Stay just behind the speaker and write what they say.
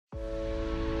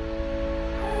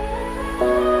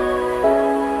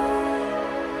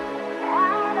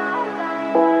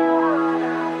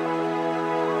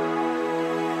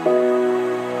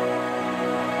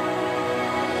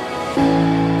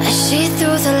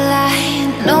lie,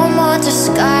 no more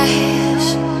disguise.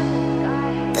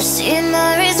 The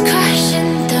scenery's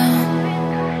crashing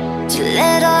down to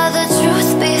let all the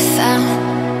truth be found.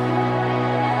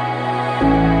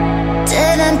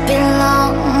 Didn't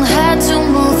belong, had to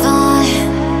move on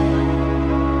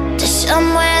to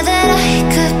somewhere that I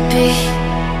could be.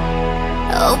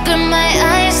 Open my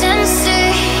eyes and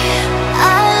see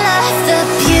all of the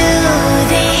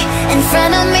beauty in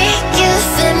front of me,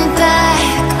 giving back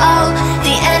all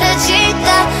the energy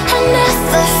that I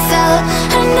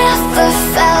never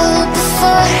felt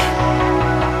before.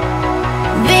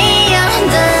 Beyond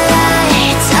the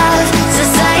lights of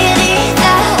society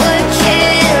that were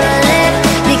killing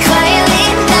me quietly,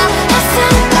 now I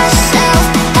found myself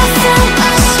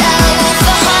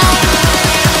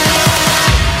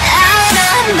out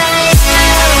of my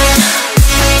head.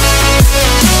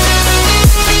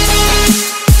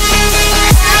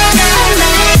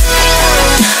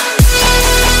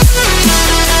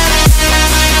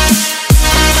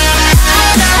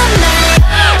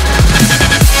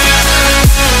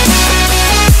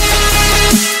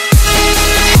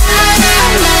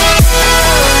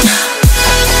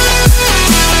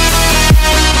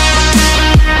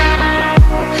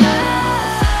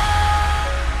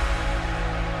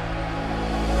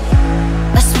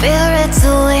 My spirit's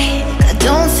awake, I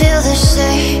don't feel the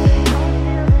same.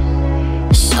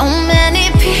 So many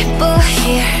people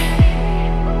here,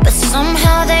 but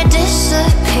somehow they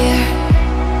disappear.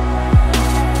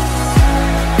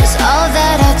 'Cause all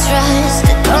that I tried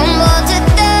to crumble to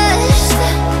dust,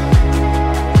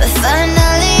 but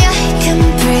finally I can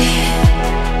breathe.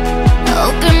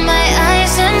 Open my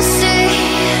eyes and see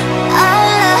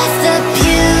all of the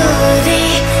beauty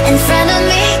in front of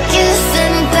me,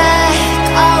 giving back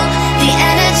all the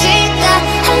energy that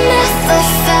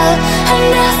I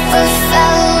never